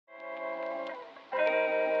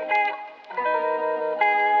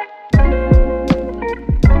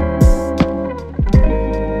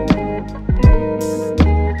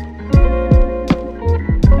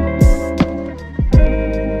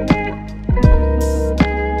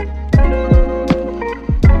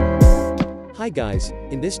Hi guys,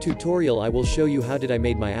 in this tutorial I will show you how did I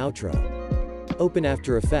made my outro. Open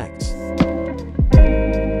After Effects.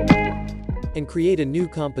 And create a new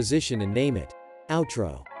composition and name it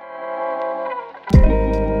Outro.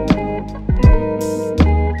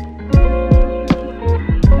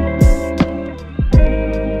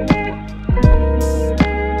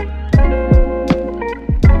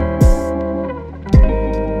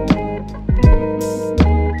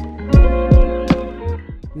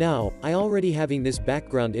 Now, I already having this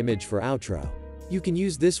background image for outro. You can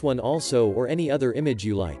use this one also or any other image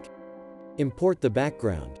you like. Import the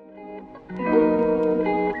background.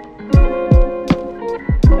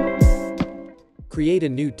 Create a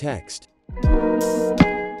new text.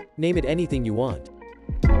 Name it anything you want.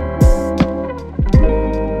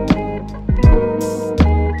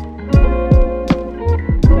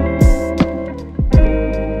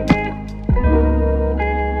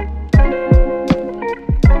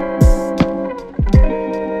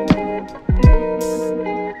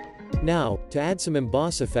 Now, to add some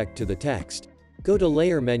emboss effect to the text, go to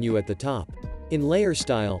Layer menu at the top. In Layer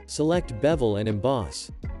Style, select Bevel and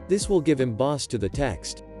Emboss. This will give emboss to the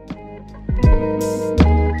text.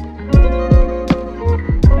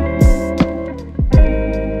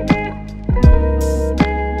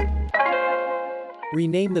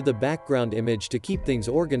 Rename the background image to keep things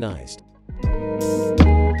organized.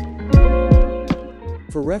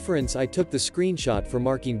 For reference, I took the screenshot for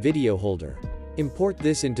marking video holder. Import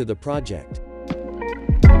this into the project.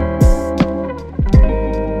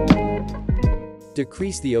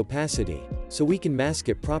 Decrease the opacity, so we can mask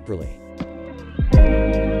it properly.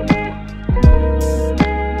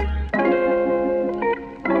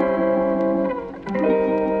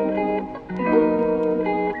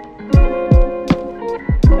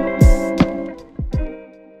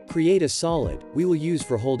 Create a solid, we will use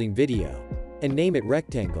for holding video, and name it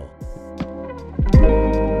Rectangle.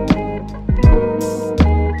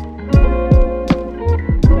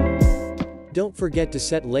 Don't forget to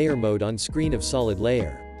set layer mode on screen of solid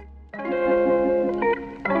layer.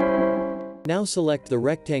 Now select the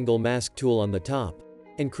rectangle mask tool on the top,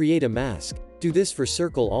 and create a mask. Do this for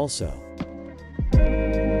circle also.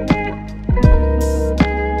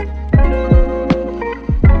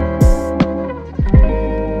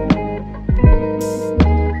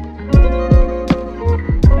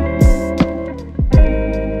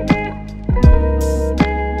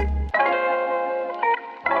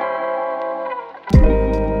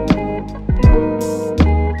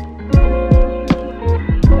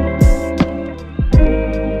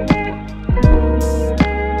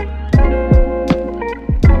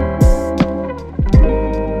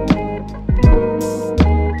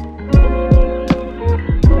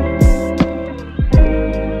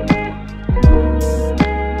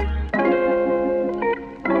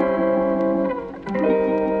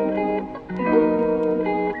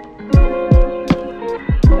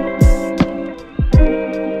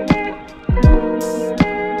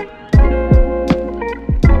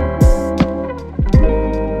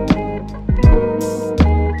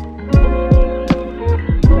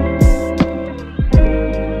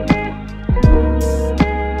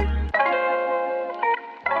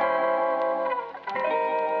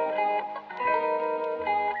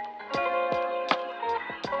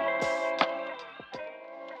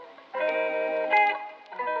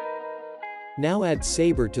 Now add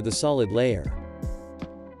saber to the solid layer.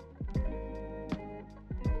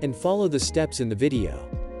 And follow the steps in the video.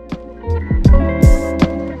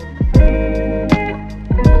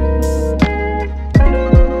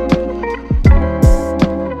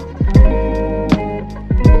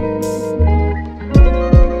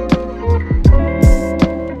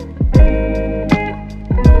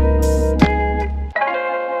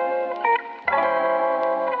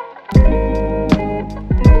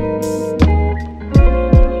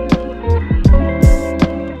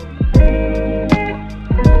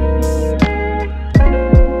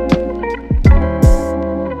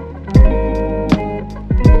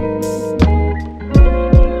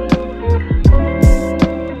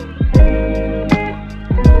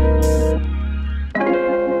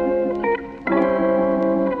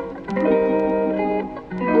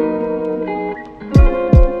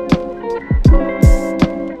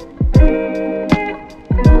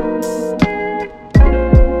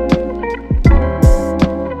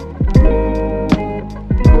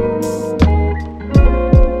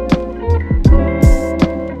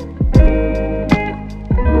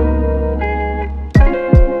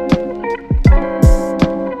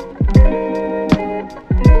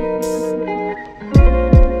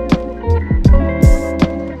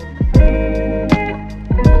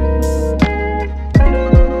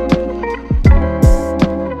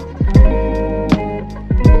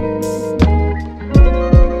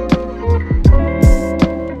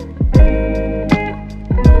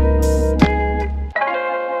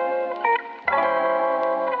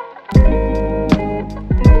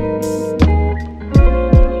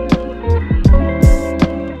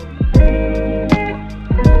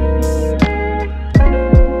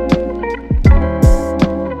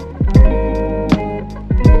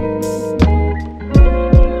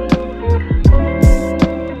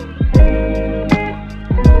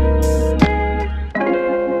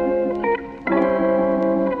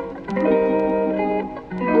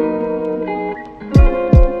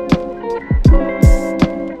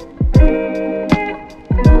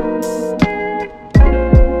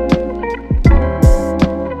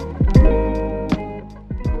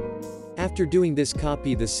 After doing this,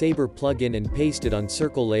 copy the Saber plugin and paste it on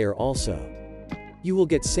circle layer also. You will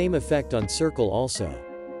get same effect on circle also.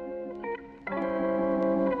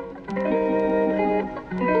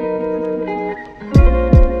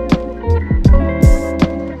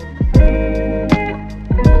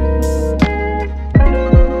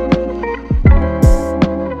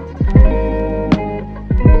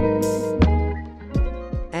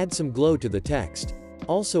 Add some glow to the text.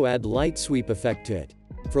 Also add light sweep effect to it.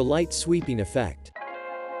 For light sweeping effect.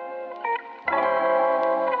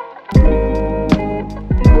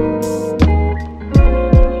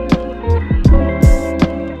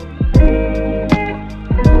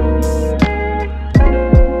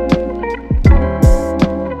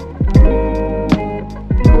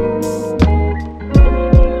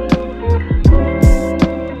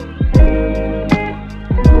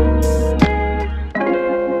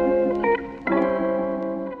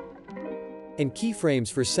 And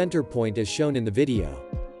keyframes for center point as shown in the video.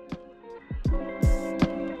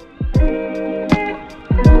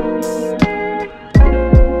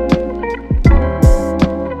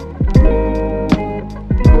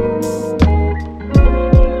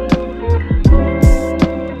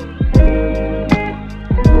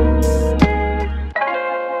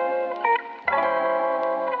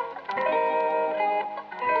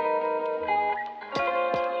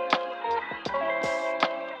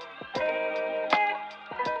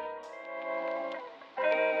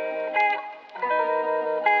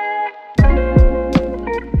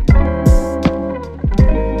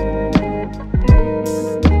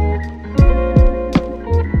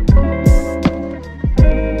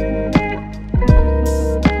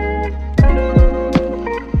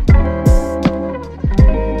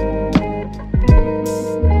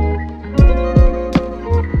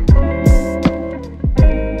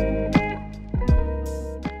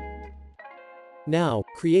 Now,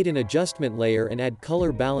 create an adjustment layer and add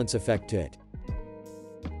color balance effect to it.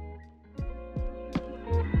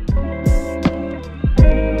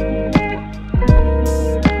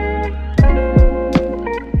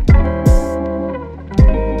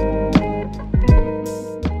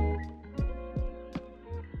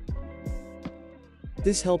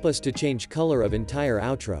 This helps us to change color of entire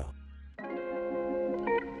outro.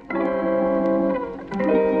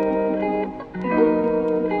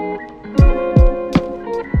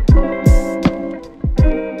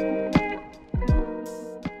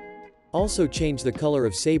 Also change the color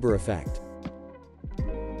of Saber effect.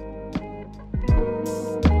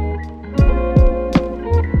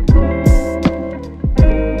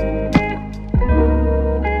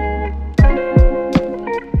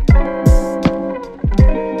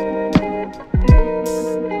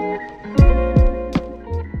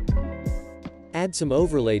 Add some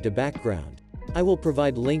overlay to background. I will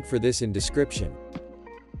provide link for this in description.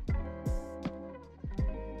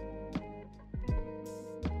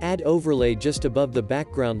 Add overlay just above the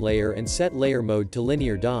background layer and set layer mode to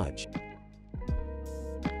linear dodge.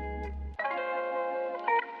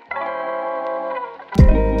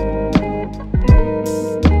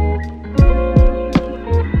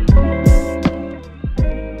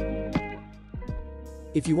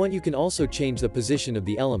 If you want, you can also change the position of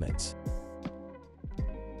the elements.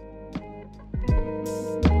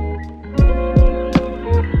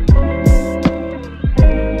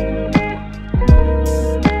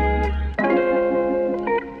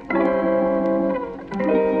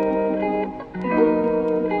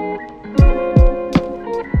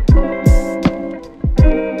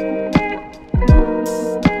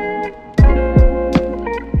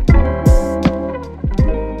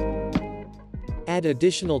 Add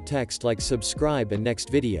additional text like subscribe and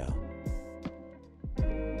next video.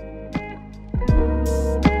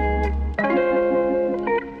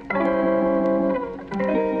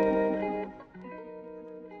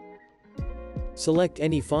 Select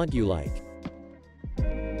any font you like.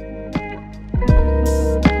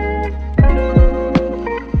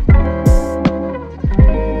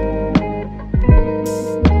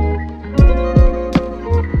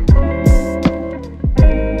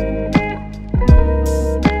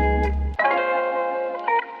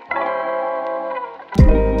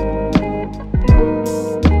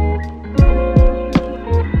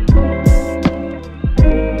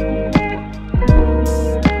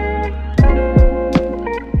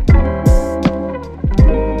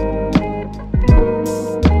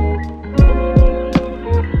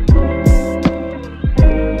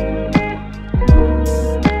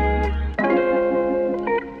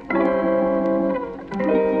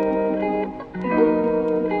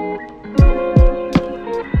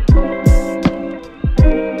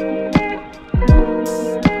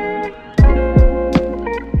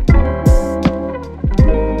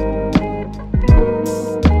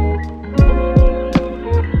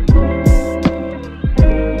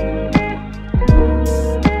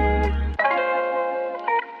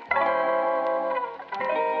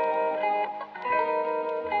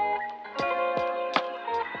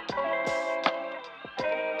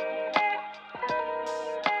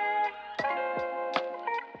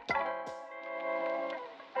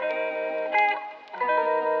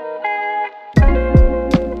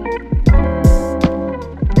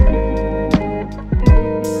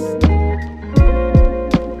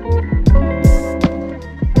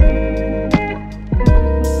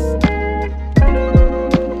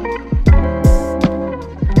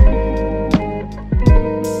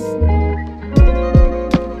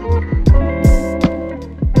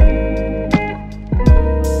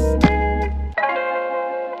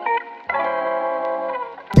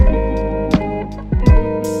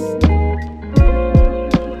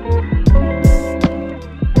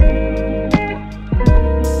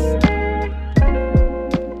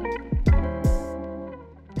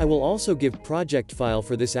 will also give project file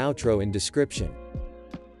for this outro in description.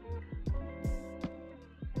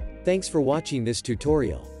 Thanks for watching this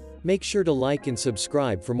tutorial. Make sure to like and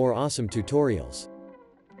subscribe for more awesome tutorials.